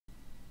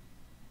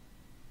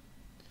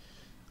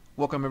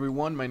Welcome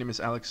everyone, my name is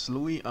Alex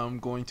Louie. I'm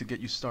going to get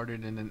you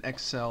started in an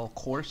Excel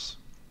course.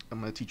 I'm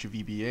going to teach you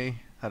VBA,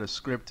 how to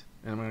script,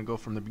 and I'm going to go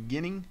from the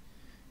beginning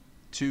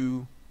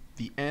to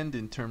the end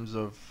in terms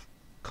of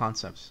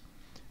concepts.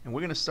 And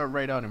we're going to start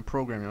right out in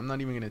programming. I'm not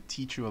even going to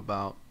teach you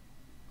about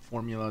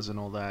formulas and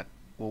all that.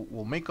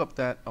 We'll make up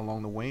that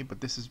along the way,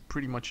 but this is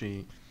pretty much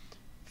a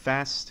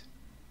fast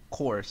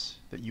course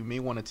that you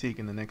may want to take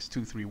in the next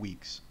 2-3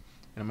 weeks.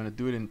 And I'm going to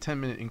do it in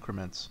 10-minute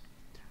increments.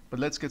 But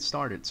let's get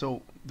started.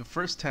 So the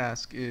first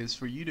task is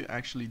for you to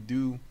actually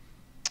do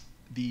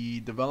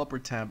the developer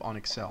tab on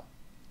Excel.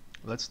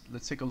 Let's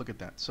take a look at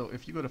that. So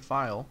if you go to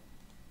File,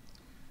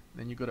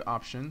 then you go to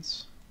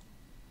Options,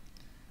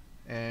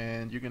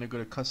 and you're going to go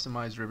to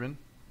Customize ribbon,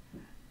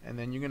 and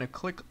then you're going to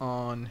click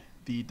on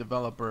the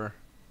developer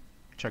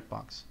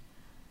checkbox.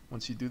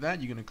 Once you do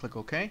that, you're going to click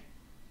OK,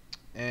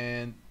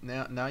 and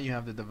now you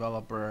have the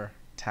developer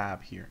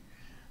tab here.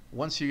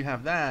 Once you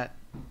have that,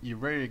 you're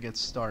ready to get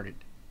started.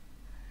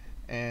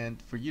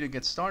 And for you to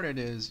get started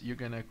is you're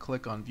going to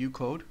click on View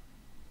Code,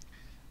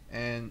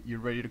 and you're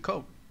ready to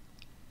code.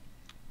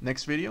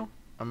 Next video,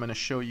 I'm going to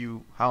show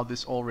you how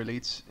this all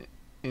relates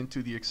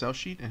into the Excel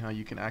sheet and how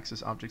you can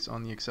access objects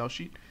on the Excel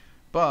sheet,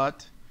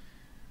 but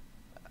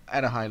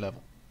at a high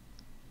level.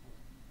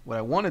 What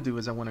I want to do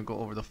is I want to go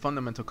over the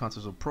fundamental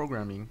concepts of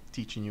programming,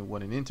 teaching you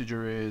what an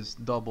integer is,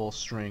 double,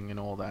 string, and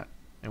all that.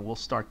 And we'll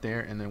start there,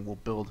 and then we'll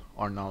build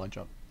our knowledge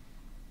up.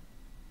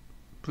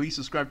 Please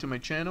subscribe to my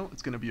channel.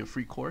 It's going to be a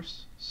free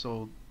course,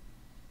 so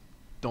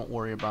don't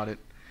worry about it.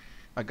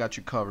 I got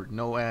you covered.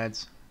 No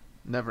ads,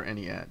 never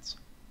any ads.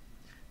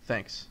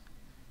 Thanks.